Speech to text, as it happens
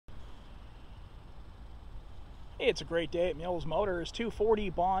It's a great day at Mills Motors, 240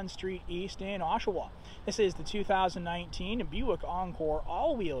 Bond Street East in Oshawa. This is the 2019 Buick Encore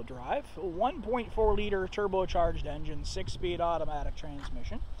all-wheel drive, 1.4-liter turbocharged engine, 6-speed automatic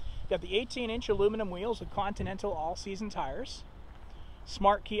transmission. You got the 18-inch aluminum wheels with Continental all-season tires,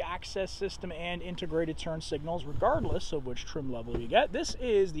 smart key access system, and integrated turn signals regardless of which trim level you get. This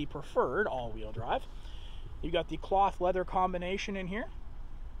is the preferred all-wheel drive. You got the cloth leather combination in here,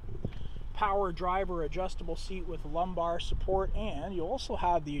 power driver adjustable seat with lumbar support, and you also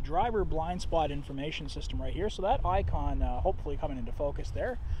have the driver blind spot information system right here. So that icon hopefully coming into focus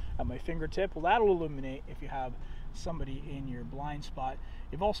there at my fingertip, well, that'll illuminate if you have somebody in your blind spot.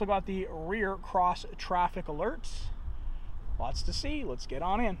 You've also got the rear cross traffic alerts. Lots to see. Let's get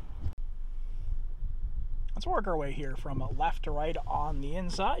on in. Let's work our way here from left to right. On the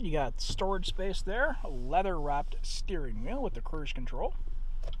inside, you got storage space there, a leather wrapped steering wheel with the cruise control,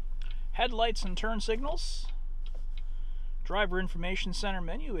 headlights and turn signals. Driver information center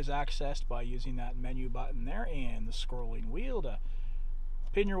menu is accessed by using that menu button there and the scrolling wheel to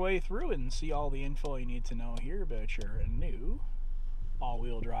pin your way through and see all the info you need to know here about your new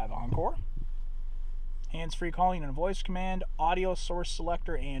all-wheel drive Encore. Hands-free calling and voice command, audio source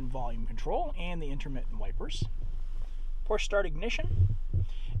selector and volume control, and the intermittent wipers. Push start ignition,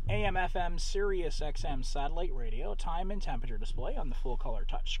 AM FM Sirius XM satellite radio, time and temperature display on the full color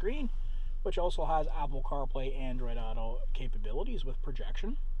touchscreen, which also has Apple CarPlay, Android Auto capabilities with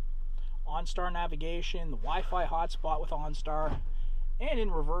projection. OnStar navigation, the Wi-Fi hotspot with OnStar, and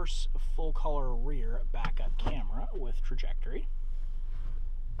in reverse full color rear backup camera with trajectory.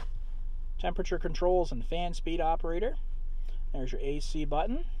 Temperature controls and fan speed operator. There's your AC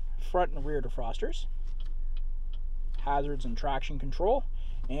button, front and rear defrosters, hazards and traction control,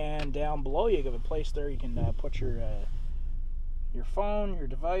 and down below you have a place there you can put your phone, your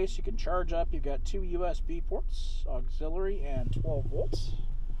device. You can charge up. You've got 2 USB ports, auxiliary and 12 volts.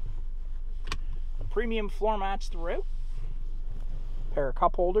 Premium floor mats throughout, pair of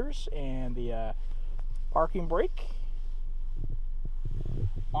cup holders, and the parking brake.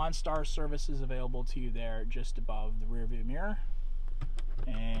 OnStar services available to you there just above the rear view mirror,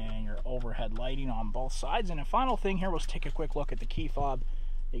 and your overhead lighting on both sides. And a final thing here, let's take a quick look at the key fob.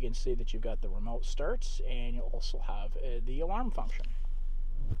 You can see that you've got the remote starts, and you'll also have the alarm function.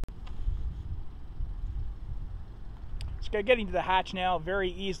 So getting to the hatch now, very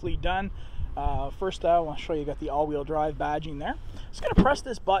easily done. First I want to show you got the all-wheel drive badging there. Just going to press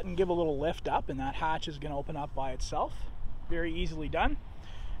this button, give a little lift up, and that hatch is going to open up by itself. Very easily done.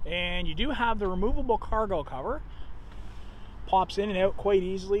 And you do have the removable cargo cover. Pops in and out quite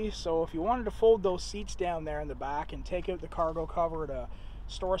easily, so if you wanted to fold those seats down there in the back and take out the cargo cover to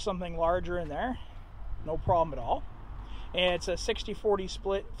store something larger in there, no problem at all. And it's a 60-40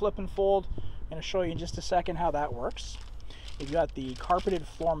 split flip and fold. I'm going to show you in just a second how that works. You've got the carpeted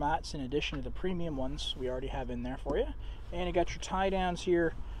floor mats in addition to the premium ones we already have in there for you, and you got your tie downs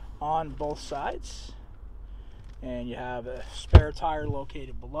here on both sides. And you have a spare tire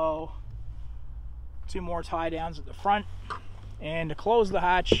located below, 2 more tie downs at the front, and to close the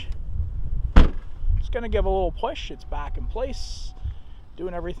hatch, just going to give a little push. It's back in place,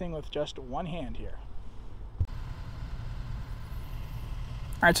 doing everything with just one hand here.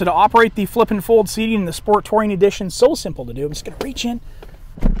 Alright, so to operate the flip and fold seating in the Sport Touring Edition, so simple to do. I'm just going to reach in,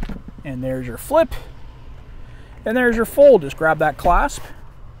 and there's your flip, and there's your fold. Just grab that clasp.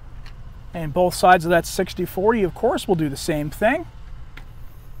 And both sides of that 60-40, of course, will do the same thing.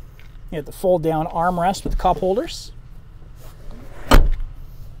 You have the fold-down armrest with cup holders.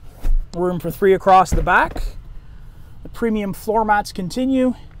 Room for 3 across the back. The premium floor mats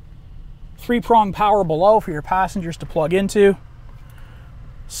continue. 3-prong power below for your passengers to plug into.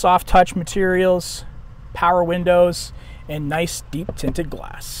 Soft touch materials, power windows, and nice deep tinted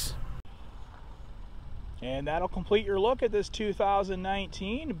glass. And that'll complete your look at this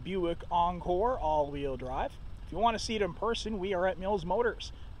 2019 Buick Encore all-wheel drive. If you want to see it in person, we are at Mills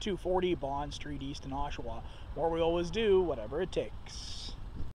Motors, 240 Bond Street East in Oshawa, where we always do whatever it takes.